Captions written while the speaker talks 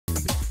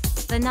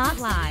The Knot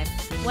Live.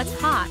 What's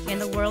hot in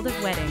the world of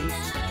weddings?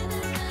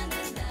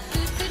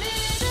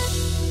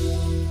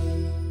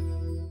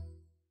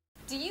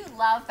 Do you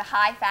love the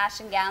high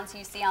fashion gowns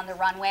you see on the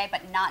runway,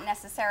 but not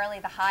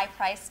necessarily the high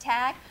price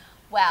tag?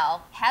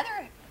 Well,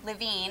 Heather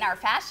Levine, our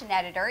fashion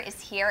editor,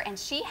 is here, and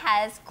she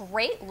has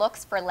great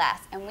looks for less,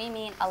 and we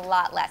mean a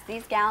lot less.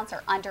 These gowns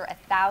are under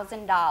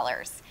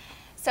 $1,000.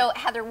 So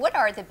Heather, what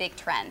are the big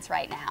trends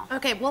right now?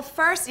 Okay, well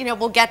first,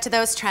 we'll get to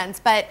those trends,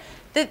 but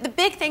the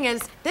big thing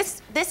is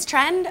this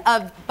trend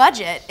of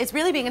budget is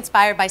really being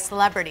inspired by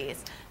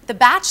celebrities. The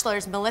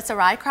Bachelor's Melissa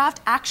Rycroft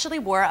actually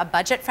wore a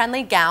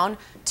budget-friendly gown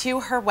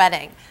to her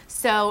wedding.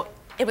 So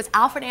it was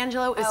Alfred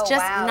Angelo. It was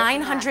just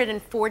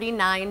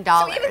 $949.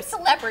 So even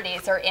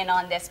celebrities are in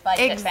on this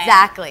budget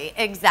thing.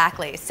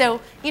 Exactly.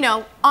 So,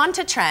 on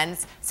to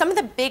trends. Some of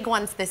the big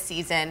ones this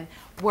season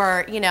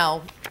were,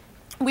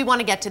 we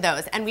want to get to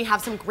those, and we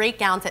have some great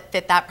gowns that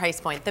fit that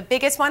price point. The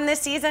biggest one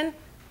this season,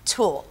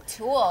 tulle.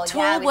 Tulle,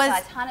 yeah, we was saw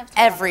a ton of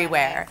tulle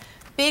everywhere.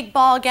 Big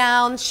ball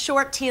gowns,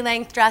 short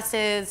T-length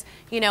dresses,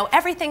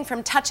 everything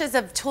from touches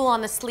of tulle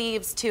on the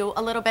sleeves to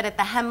a little bit at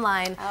the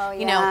hemline. Oh,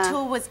 yeah.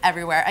 Tulle was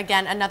everywhere.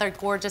 Again, another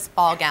gorgeous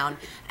ball gown.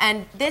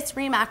 And this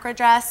Reem Acra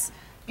dress,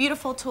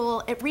 beautiful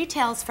tulle, it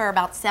retails for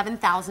about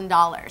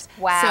 $7,000.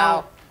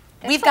 Wow.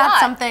 So we've got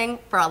something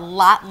for a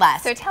lot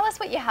less. So tell us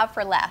what you have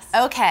for less.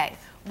 Okay.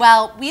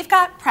 Well, we've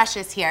got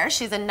Precious here.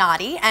 She's a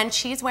naughty, and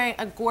she's wearing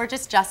a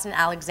gorgeous Justin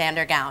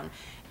Alexander gown.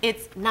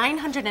 It's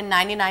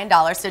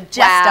 $999, so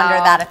just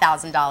under that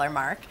 $1,000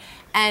 mark.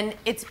 And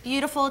it's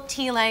beautiful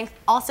T-length,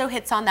 also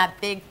hits on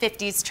that big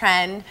 50s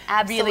trend.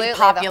 Absolutely, really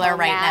popular the whole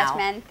right now.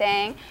 Men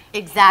thing.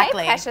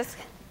 Exactly. Hey, Precious.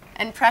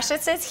 And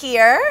Precious is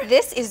here.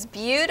 This is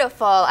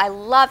beautiful. I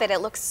love it.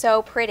 It looks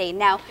so pretty.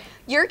 Now,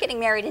 you're getting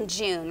married in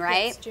June,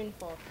 right? Yes, June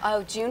 4th.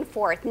 Oh, June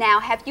 4th. Now,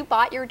 have you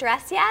bought your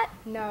dress yet?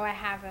 No, I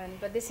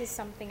haven't, but this is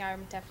something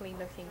I'm definitely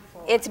looking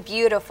for. It's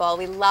beautiful.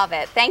 We love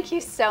it. Thank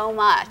you so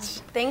much.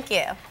 Thank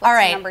you. What's All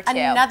right, number two?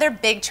 Another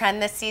big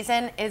trend this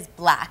season is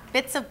black.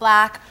 Bits of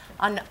black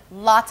on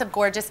lots of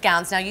gorgeous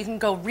gowns. Now, you can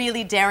go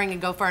really daring and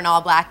go for an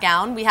all-black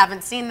gown. We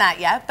haven't seen that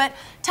yet, but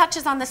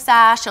touches on the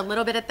sash, a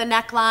little bit at the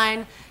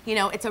neckline.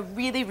 It's a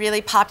really,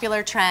 really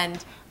popular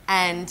trend.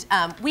 And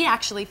we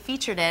actually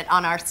featured it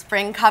on our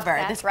spring cover.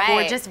 That's this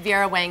gorgeous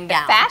Vera Wang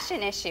gown. The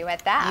fashion issue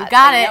at that. You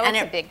got it. And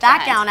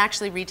that gown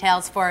actually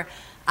retails for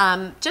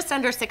just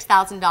under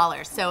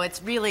 $6,000. So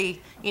it's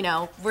really,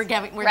 we're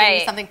giving you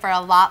something for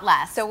a lot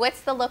less. So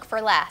what's the look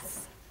for less?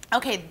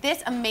 Okay,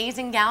 this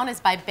amazing gown is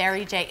by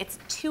Barry J. It's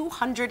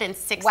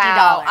 $260.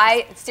 Wow,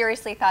 I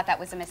seriously thought that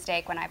was a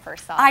mistake when I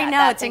first saw that. I know,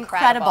 That's it's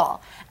incredible.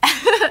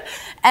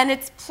 And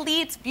it's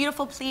pleats,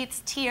 beautiful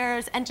pleats,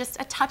 tiers, and just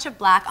a touch of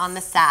black on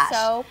the sash.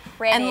 So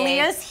pretty. And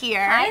Leah's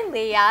here. Hi,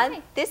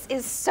 Leah. This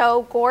is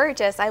so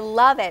gorgeous. I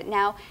love it.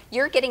 Now,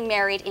 you're getting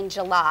married in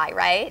July,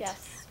 right?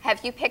 Yes.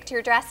 Have you picked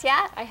your dress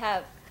yet? I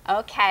have.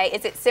 Okay,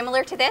 is it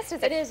similar to this?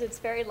 It is. It's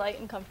very light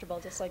and comfortable,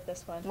 just like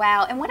this one.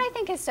 Wow, and what I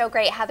think is so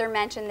great, Heather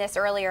mentioned this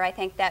earlier, I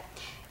think that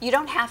you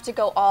don't have to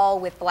go all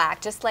with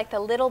black, just like the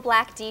little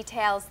black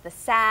details, the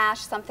sash,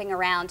 something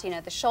around,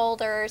 the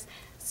shoulders.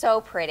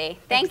 So pretty.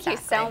 Thank you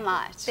so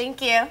much. Thank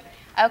you.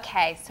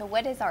 Okay, so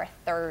what is our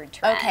third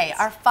trend? Okay,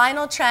 our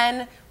final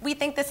trend, we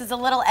think this is a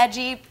little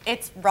edgy.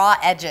 It's raw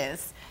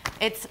edges.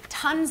 It's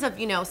tons of,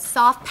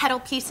 soft petal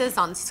pieces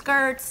on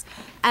skirts.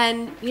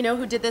 And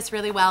who did this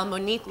really well?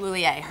 Monique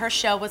Lullier. Her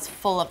show was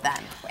full of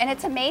them. And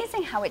it's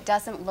amazing how it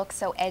doesn't look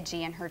so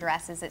edgy in her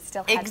dresses. It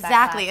still has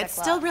exactly. that It's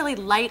still really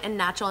light and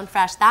natural and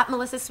fresh. That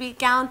Melissa Sweet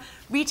gown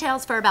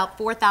retails for about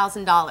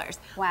 $4,000.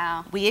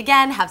 Wow. We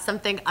again have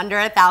something under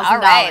 $1,000. All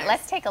right,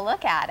 let's take a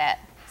look at it.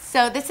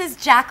 So this is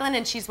Jacqueline,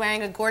 and she's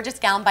wearing a gorgeous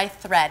gown by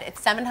Thread.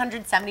 It's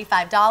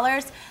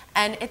 $775,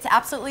 and it's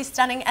absolutely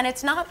stunning, and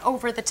it's not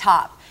over the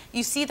top.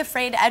 You see the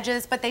frayed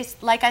edges, but they,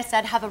 like I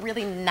said, have a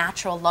really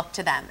natural look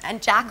to them.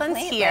 And Jacqueline's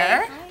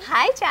here.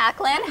 Hi,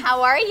 Jacqueline.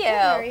 How are you? Good,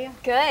 how are you?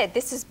 Good.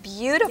 This is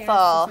beautiful.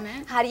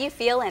 Yes, how do you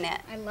feel in it?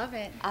 I love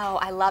it. Oh,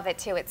 I love it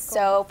too. It's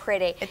so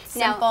pretty. It's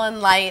simple and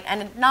light,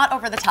 and not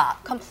over the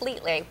top.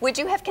 Completely. Would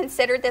you have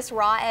considered this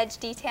raw edge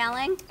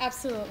detailing?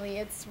 Absolutely.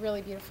 It's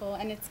really beautiful,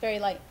 and it's very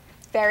light.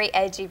 Very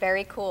edgy,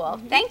 very cool.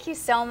 Thank you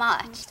so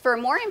much. For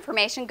more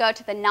information, go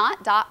to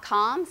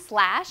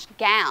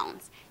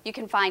theknot.com/gowns. You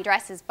can find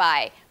dresses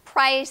by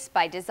price,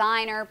 by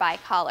designer, by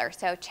color,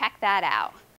 so check that out.